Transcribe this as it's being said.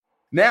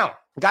Now,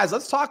 guys,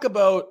 let's talk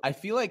about, I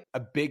feel like a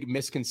big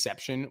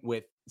misconception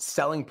with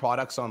selling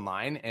products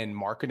online and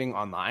marketing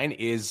online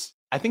is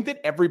I think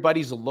that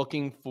everybody's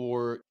looking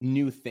for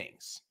new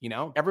things,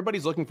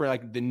 Everybody's looking for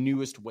like the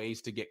newest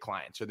ways to get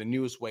clients or the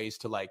newest ways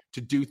to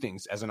do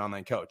things as an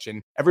online coach.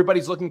 And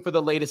everybody's looking for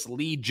the latest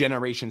lead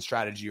generation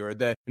strategy or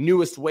the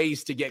newest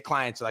ways to get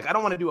clients. Like, I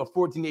don't want to do a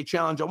 14-day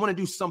challenge. I want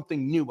to do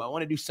something new. I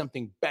want to do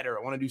something better.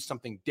 I want to do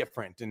something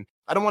different. And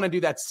I don't want to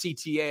do that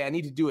CTA. I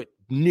need to do it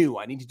new.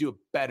 I need to do it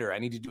better. I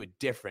need to do it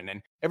different.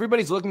 And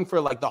everybody's looking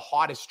for like the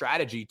hottest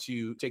strategy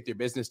to take their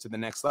business to the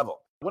next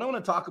level. What I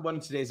want to talk about in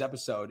today's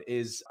episode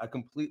is a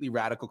completely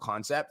radical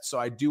concept. So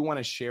I do want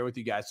to share with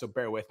you guys, so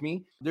bear with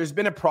me. There's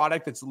been a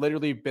product that's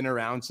literally been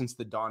around since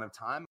the dawn of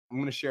time. I'm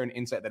going to share an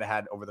insight that I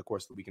had over the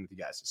course of the weekend with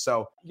you guys.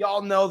 So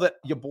y'all know that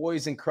your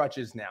boy's in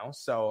crutches now.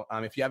 So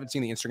if you haven't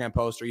seen the Instagram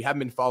post or you haven't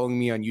been following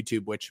me on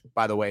YouTube, which,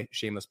 by the way,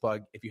 shameless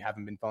plug, if you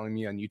haven't been following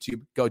me on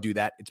YouTube, go do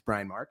that. It's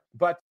Brian Mark.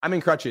 But I'm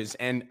in crutches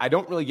and I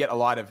don't really get a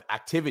lot of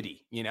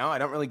activity, I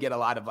don't really get a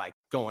lot of like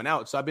going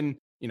out. So I've been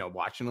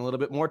watching a little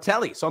bit more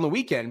telly. So on the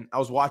weekend, I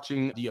was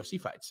watching the UFC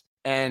fights.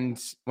 And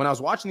when I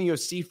was watching the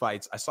UFC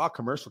fights, I saw a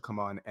commercial come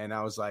on and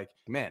I was like,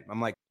 man,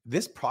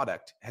 this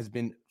product has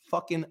been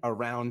fucking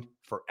around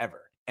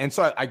forever. And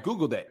so I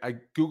Googled it. I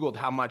Googled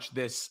how much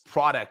this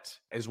product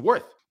is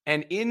worth.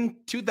 And in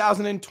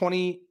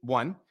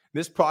 2021,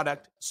 this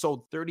product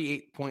sold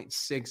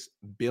 $38.6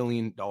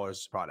 billion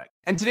product.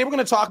 And today we're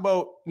going to talk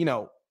about,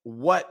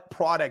 what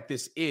product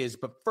this is.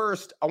 But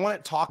first, I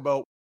want to talk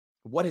about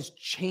what has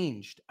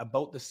changed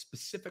about the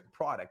specific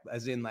product,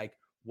 as in like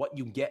what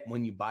you get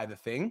when you buy the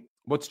thing.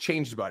 What's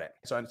changed about it?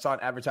 So I saw an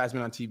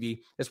advertisement on TV.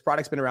 This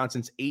product's been around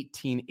since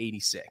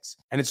 1886.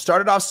 And it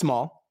started off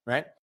small,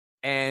 right?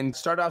 And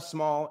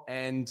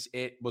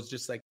it was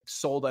just like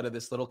sold out of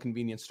this little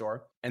convenience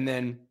store. And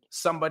then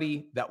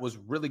somebody that was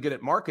really good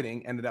at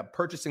marketing ended up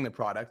purchasing the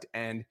product.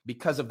 And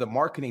because of the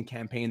marketing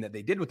campaign that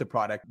they did with the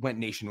product, went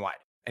nationwide.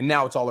 And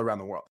now it's all around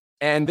the world.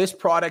 And this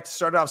product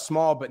started off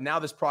small, but now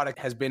this product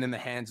has been in the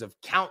hands of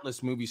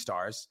countless movie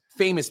stars,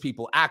 famous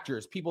people,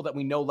 actors, people that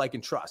we know, like,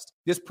 and trust.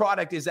 This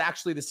product is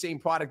actually the same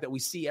product that we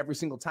see every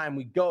single time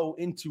we go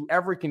into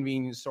every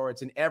convenience store.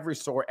 It's in every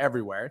store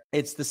everywhere.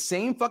 It's the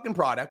same fucking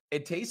product.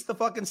 It tastes the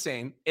fucking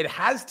same. It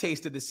has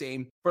tasted the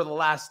same for the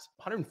last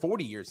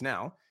 140 years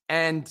now.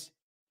 And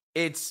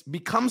it's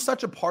become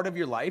such a part of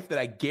your life that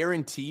I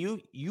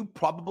guarantee you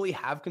probably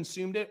have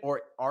consumed it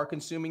or are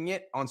consuming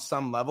it on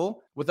some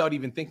level without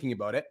even thinking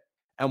about it.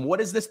 And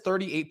what is this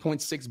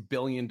 $38.6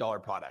 billion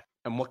product?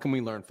 And what can we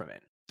learn from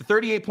it? The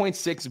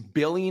 $38.6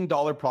 billion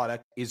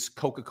product is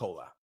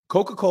Coca-Cola.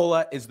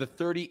 Coca-Cola is the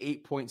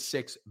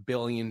 $38.6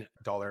 billion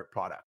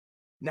product.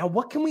 Now,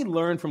 what can we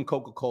learn from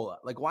Coca-Cola?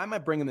 Like, why am I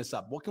bringing this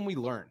up? What can we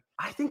learn?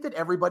 I think that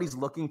everybody's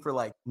looking for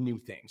like new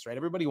things, right?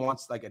 Everybody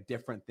wants like a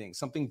different thing,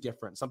 something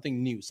different,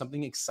 something new,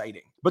 something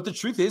exciting. But the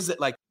truth is that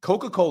like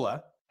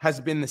Coca-Cola has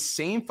been the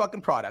same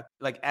fucking product,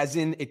 like as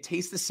in it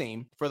tastes the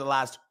same for the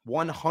last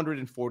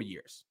 140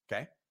 years,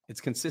 okay? It's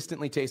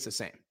consistently tastes the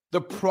same. The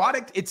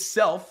product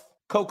itself,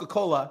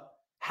 Coca-Cola,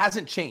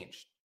 hasn't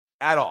changed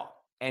at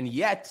all. And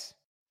yet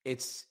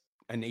it's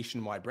a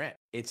nationwide brand.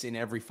 It's in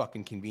every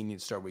fucking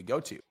convenience store we go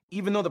to.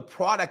 Even though the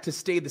product has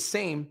stayed the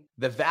same,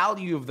 the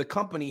value of the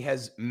company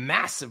has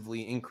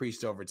massively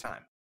increased over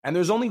time. And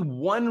there's only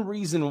one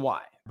reason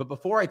why. But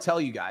before I tell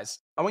you guys,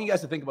 I want you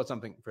guys to think about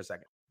something for a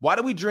second. Why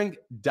do we drink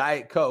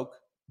Diet Coke,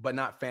 but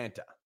not Fanta?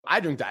 I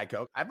drink Diet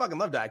Coke. I fucking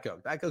love Diet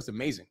Coke. Diet Coke's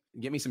amazing.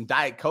 Get me some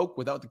Diet Coke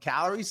without the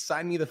calories,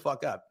 sign me the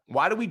fuck up.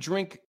 Why do we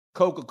drink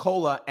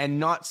Coca-Cola and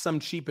not some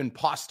cheap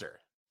imposter?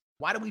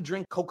 Why do we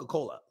drink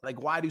Coca-Cola?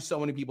 Like, why do so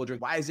many people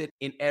drink? Why is it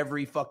in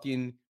every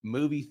fucking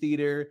movie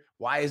theater?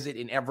 Why is it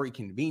in every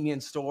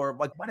convenience store?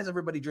 Like, why does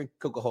everybody drink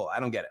Coca-Cola? I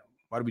don't get it.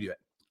 Why do we do it?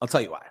 I'll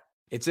tell you why.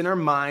 It's in our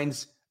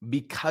minds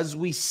because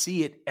we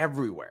see it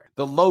everywhere.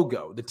 The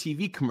logo, the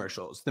TV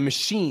commercials, the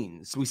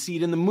machines. We see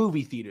it in the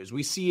movie theaters.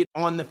 We see it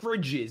on the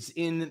fridges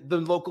in the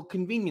local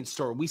convenience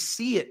store. We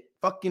see it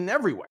fucking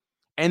everywhere.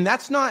 And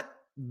that's not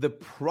the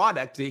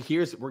product.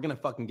 Here's, we're going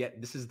to fucking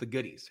get, this is the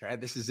goodies, right?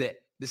 This is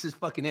it. This is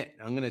fucking it.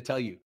 I'm going to tell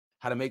you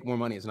how to make more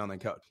money as an online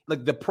coach.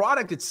 Like the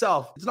product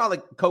itself, it's not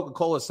like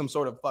Coca-Cola is some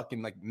sort of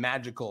fucking like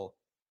magical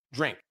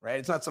drink, right?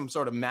 It's not some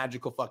sort of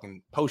magical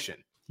fucking potion.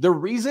 The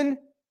reason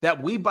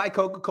that we buy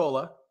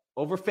Coca-Cola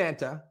over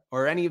Fanta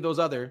or any of those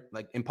other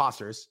like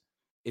imposters,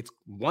 it's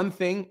one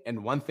thing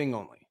and one thing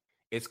only.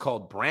 It's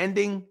called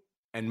branding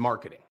and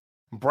marketing.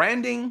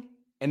 Branding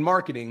and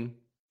marketing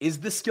is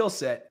the skill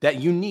set that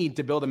you need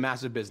to build a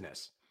massive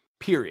business,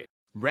 period.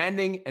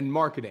 Branding and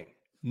marketing,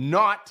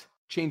 not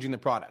changing the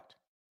product.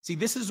 See,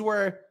 this is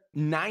where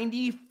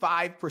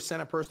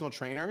 95% of personal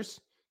trainers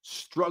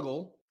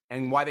struggle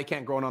and why they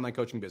can't grow an online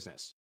coaching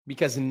business.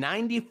 Because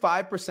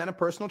 95% of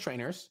personal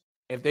trainers,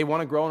 if they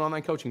want to grow an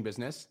online coaching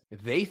business,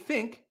 they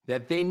think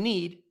that they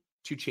need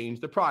to change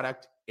the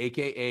product,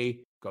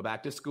 AKA go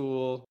back to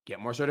school, get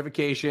more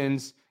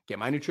certifications, get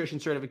my nutrition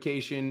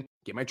certification,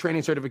 get my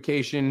training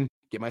certification,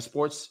 get my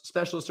sports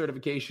specialist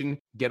certification,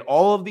 get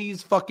all of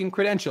these fucking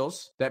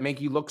credentials that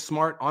make you look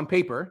smart on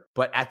paper.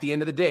 But at the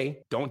end of the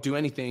day, don't do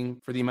anything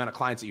for the amount of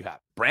clients that you have.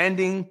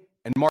 Branding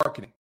and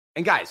marketing.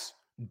 And guys,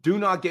 do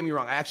not get me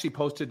wrong. I actually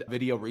posted a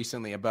video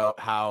recently about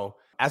how,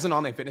 as an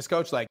online fitness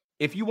coach, like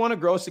if you want to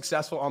grow a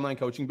successful online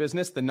coaching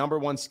business, the number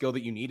one skill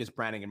that you need is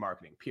branding and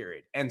marketing,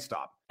 period. End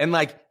stop. And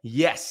like,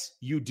 yes,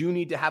 you do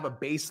need to have a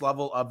base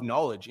level of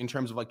knowledge in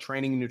terms of like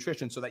training and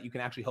nutrition so that you can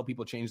actually help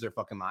people change their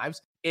fucking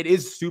lives. It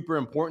is super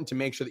important to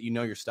make sure that you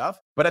know your stuff.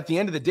 But at the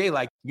end of the day,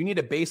 like you need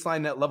a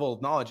baseline net level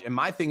of knowledge. And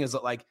my thing is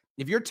that like,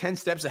 if you're 10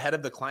 steps ahead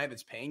of the client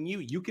that's paying you,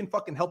 you can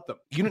fucking help them.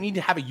 You don't need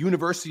to have a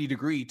university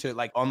degree to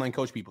like online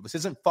coach people. This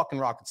isn't fucking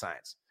rocket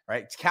science,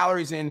 right? It's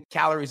calories in,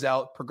 calories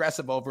out,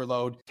 progressive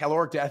overload,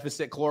 caloric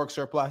deficit, caloric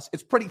surplus.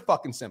 It's pretty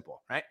fucking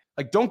simple, right?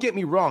 Like, don't get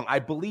me wrong. I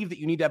believe that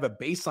you need to have a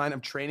baseline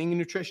of training and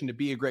nutrition to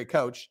be a great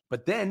coach,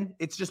 but then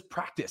it's just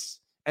practice.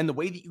 And the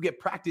way that you get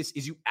practice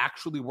is you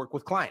actually work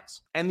with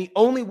clients. And the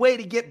only way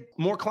to get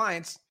more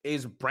clients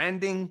is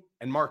branding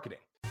and marketing.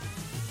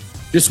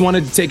 Just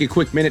wanted to take a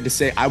quick minute to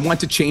say, I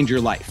want to change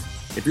your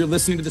life. If you're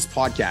listening to this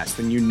podcast,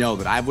 then you know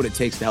that I have what it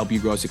takes to help you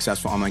grow a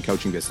successful online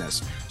coaching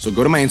business. So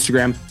go to my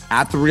Instagram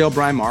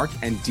 @TheRealBrianMark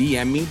and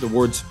DM me the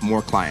words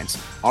more clients.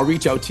 I'll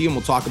reach out to you and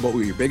we'll talk about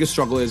what your biggest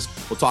struggle is.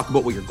 We'll talk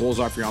about what your goals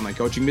are for your online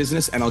coaching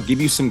business, and I'll give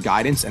you some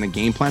guidance and a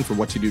game plan for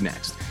what to do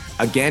next.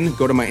 Again,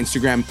 go to my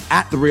Instagram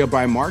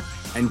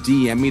 @TheRealBrianMark and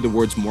DM me the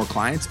words more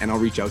clients, and I'll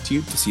reach out to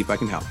you to see if I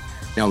can help.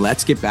 Now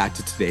let's get back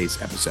to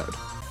today's episode.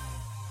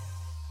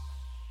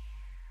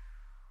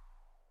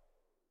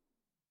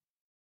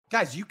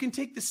 Guys, you can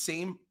take the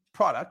same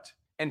product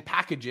and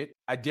package it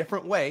a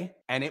different way,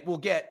 and it will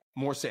get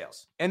more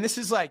sales. And this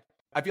is like,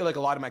 I feel like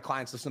a lot of my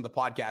clients listen to the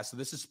podcast, so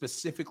this is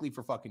specifically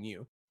for fucking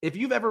you. If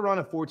you've ever run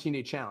a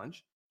 14-day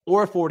challenge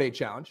or a 4-day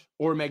challenge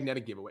or a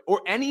magnetic giveaway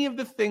or any of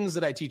the things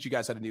that I teach you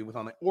guys how to do with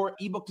online, or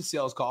ebook to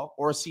sales call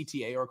or a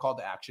CTA or a call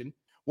to action,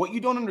 what you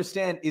don't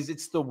understand is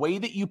it's the way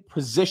that you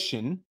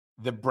position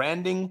the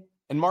branding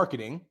and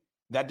marketing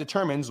that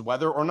determines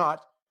whether or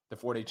not the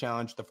 4-day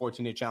challenge, the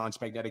 14-day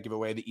challenge, magnetic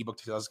giveaway, the ebook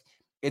to sales.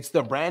 It's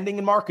the branding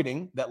and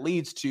marketing that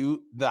leads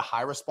to the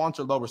high response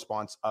or low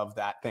response of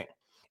that thing.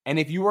 And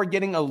if you are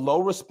getting a low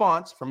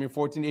response from your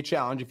 14-day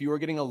challenge, if you are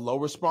getting a low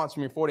response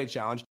from your 4-day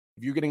challenge,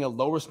 if you're getting a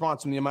low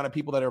response from the amount of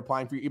people that are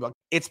applying for your ebook,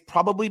 it's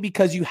probably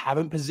because you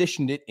haven't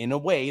positioned it in a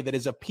way that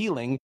is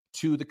appealing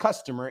to the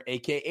customer,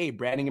 AKA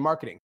branding and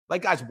marketing.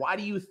 Like, guys, why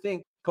do you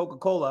think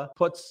Coca-Cola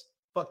puts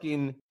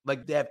fucking,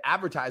 like, they have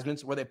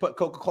advertisements where they put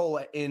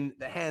Coca-Cola in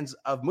the hands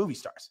of movie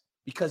stars?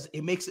 Because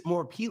it makes it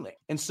more appealing.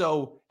 And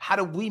so how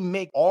do we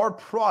make our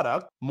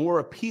product more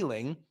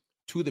appealing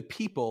to the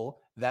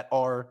people that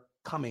are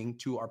coming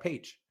to our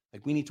page?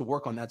 Like, we need to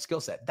work on that skill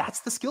set.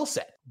 That's the skill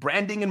set,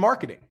 branding and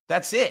marketing.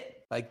 That's it.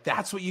 Like,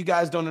 that's what you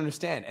guys don't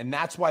understand. And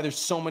that's why there's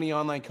so many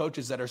online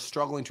coaches that are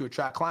struggling to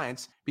attract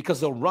clients, because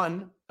they'll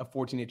run a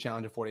 14-day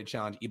challenge, a 4-day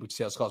challenge, ebook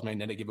sales calls,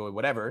 magnetic giveaway,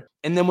 whatever.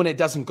 And then when it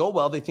doesn't go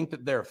well, they think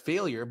that they're a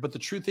failure. But the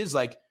truth is,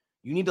 like,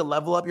 you need to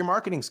level up your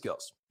marketing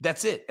skills.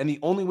 That's it. And the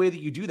only way that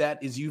you do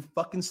that is you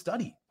fucking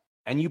study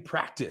and you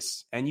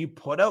practice and you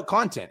put out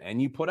content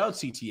and you put out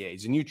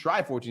CTAs and you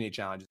try 14-day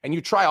challenges and you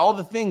try all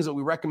the things that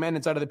we recommend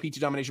inside of the PT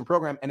Domination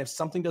program. And if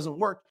something doesn't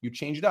work, you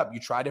change it up. You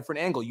try a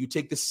different angle. You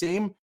take the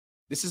same,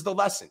 this is the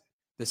lesson,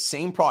 the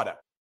same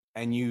product,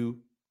 and you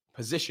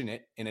position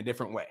it in a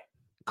different way.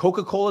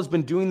 Coca-Cola has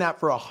been doing that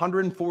for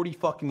 140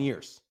 fucking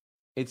years.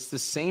 It's the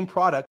same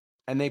product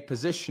and they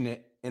position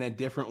it in a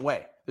different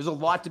way. There's a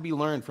lot to be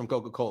learned from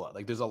Coca-Cola.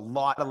 Like, there's a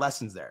lot of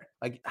lessons there.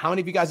 Like, how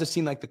many of you guys have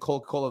seen like the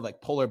Coca-Cola,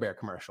 like polar bear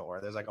commercial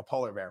where there's like a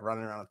polar bear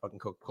running around with fucking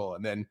Coca-Cola?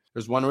 And then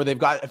there's one where they've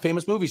got a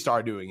famous movie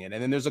star doing it.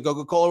 And then there's a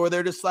Coca-Cola where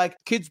they're just like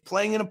kids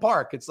playing in a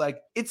park. It's like,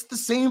 it's the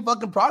same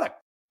fucking product.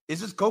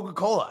 It's just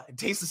Coca-Cola. It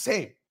tastes the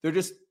same. They're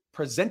just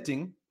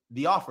presenting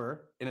the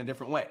offer in a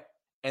different way.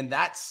 And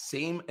that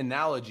same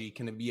analogy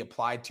can be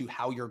applied to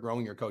how you're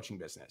growing your coaching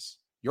business.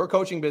 Your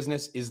coaching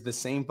business is the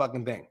same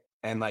fucking thing.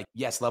 And like,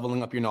 yes,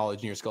 leveling up your knowledge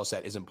and your skill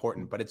set is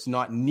important, but it's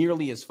not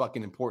nearly as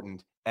fucking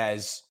important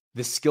as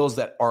the skills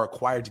that are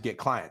required to get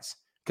clients.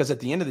 Because at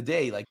the end of the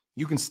day, like,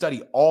 you can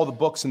study all the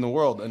books in the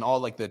world and all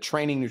like the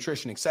training,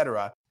 nutrition,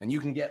 etc., and you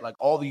can get like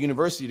all the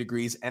university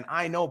degrees. And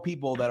I know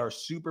people that are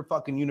super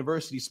fucking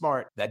university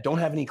smart that don't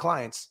have any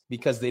clients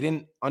because they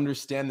didn't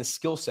understand the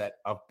skill set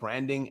of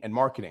branding and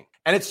marketing.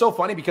 And it's so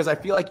funny because I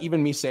feel like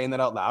even me saying that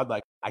out loud,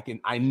 like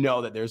I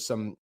know that there's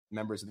some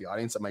members of the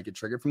audience that might get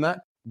triggered from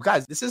that.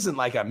 Guys, this isn't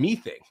like a me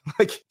thing.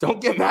 Like,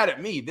 don't get mad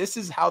at me. This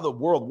is how the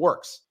world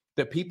works.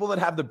 The people that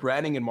have the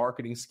branding and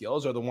marketing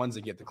skills are the ones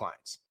that get the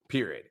clients,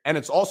 period. And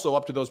it's also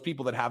up to those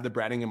people that have the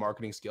branding and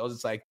marketing skills.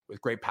 It's like,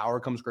 with great power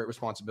comes great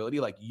responsibility.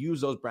 Like,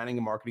 use those branding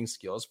and marketing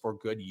skills for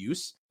good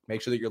use.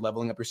 Make sure that you're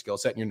leveling up your skill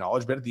set and your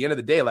knowledge. But at the end of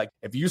the day, like,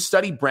 if you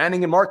study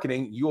branding and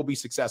marketing, you will be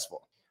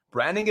successful.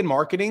 Branding and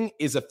marketing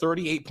is a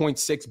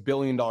 $38.6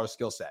 billion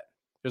skill set.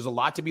 There's a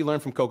lot to be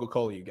learned from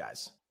Coca-Cola, you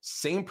guys.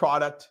 Same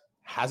product,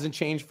 hasn't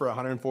changed for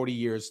 140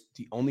 years.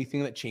 The only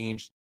thing that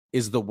changed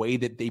is the way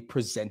that they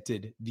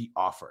presented the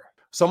offer.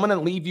 So I'm going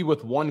to leave you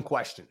with one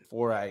question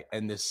before I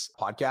end this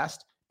podcast.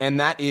 And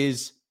that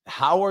is,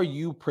 how are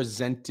you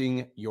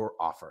presenting your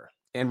offer?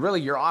 And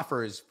really, your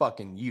offer is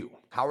fucking you.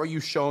 How are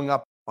you showing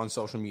up on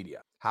social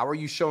media? How are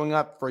you showing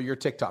up for your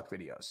TikTok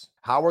videos?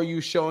 How are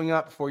you showing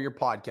up for your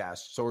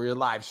podcasts or your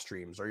live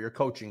streams or your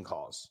coaching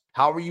calls?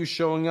 How are you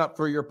showing up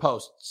for your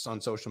posts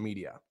on social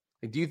media?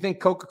 Like, do you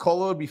think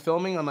Coca-Cola would be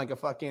filming on like a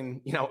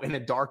fucking, in a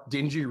dark,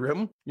 dingy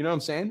room? You know what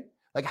I'm saying?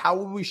 Like, how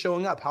are we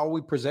showing up? How are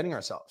we presenting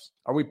ourselves?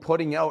 Are we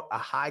putting out a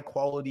high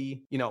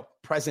quality,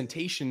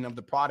 presentation of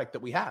the product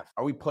that we have?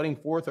 Are we putting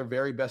forth our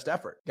very best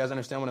effort? You guys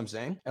understand what I'm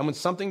saying? And when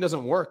something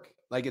doesn't work,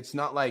 like, it's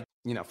not like,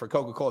 for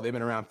Coca-Cola, they've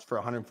been around for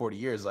 140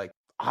 years. Like,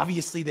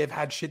 obviously they've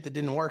had shit that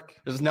didn't work.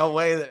 There's no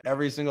way that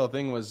every single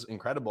thing was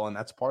incredible. And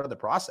that's part of the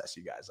process,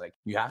 you guys. Like,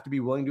 you have to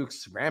be willing to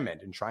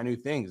experiment and try new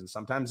things. And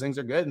sometimes things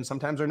are good and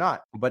sometimes they're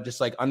not. But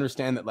just like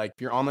understand that, like,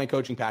 if your online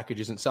coaching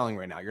package isn't selling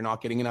right now, you're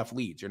not getting enough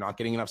leads, you're not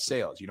getting enough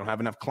sales, you don't have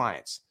enough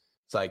clients.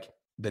 It's like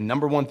the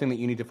number one thing that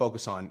you need to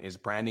focus on is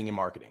branding and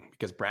marketing,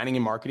 because branding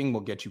and marketing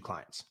will get you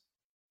clients.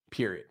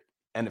 Period.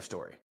 End of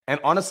story. And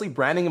honestly,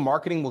 branding and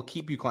marketing will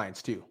keep you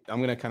clients too. I'm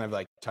going to kind of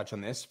like touch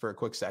on this for a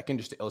quick second,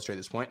 just to illustrate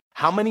this point.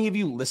 How many of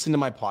you listen to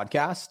my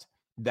podcast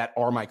that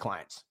are my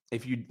clients?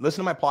 If you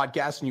listen to my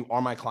podcast and you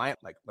are my client,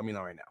 like, let me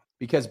know right now,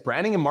 because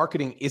branding and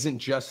marketing isn't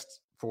just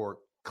for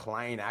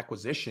client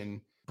acquisition.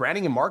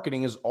 Branding and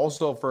marketing is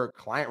also for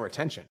client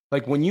retention.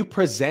 Like, when you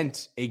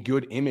present a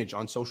good image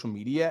on social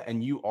media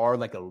and you are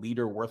like a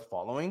leader worth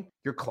following,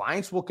 your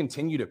clients will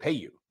continue to pay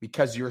you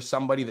because you're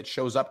somebody that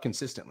shows up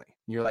consistently.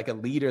 You're like a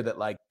leader that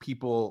like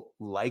people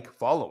like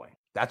following.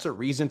 That's a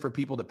reason for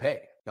people to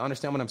pay. You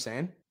understand what I'm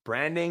saying?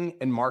 Branding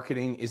and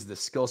marketing is the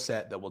skill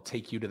set that will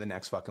take you to the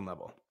next fucking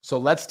level. So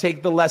let's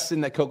take the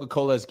lesson that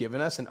Coca-Cola has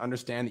given us and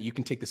understand that you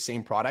can take the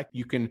same product,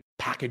 you can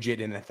package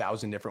it in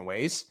 1,000 different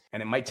ways,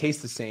 and it might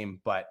taste the same,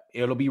 but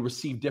it'll be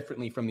received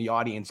differently from the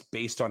audience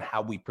based on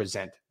how we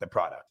present the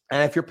product.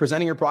 And if you're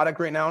presenting your product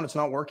right now and it's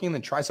not working,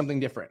 then try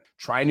something different.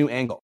 Try a new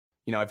angle.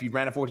 If you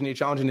ran a 14-day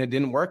challenge and it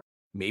didn't work,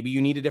 maybe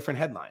you need a different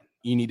headline.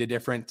 You need a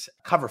different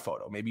cover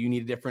photo. Maybe you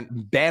need a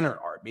different banner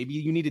art. Maybe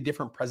you need a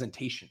different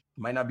presentation.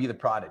 It might not be the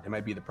product. It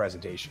might be the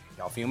presentation.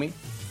 Y'all feel me?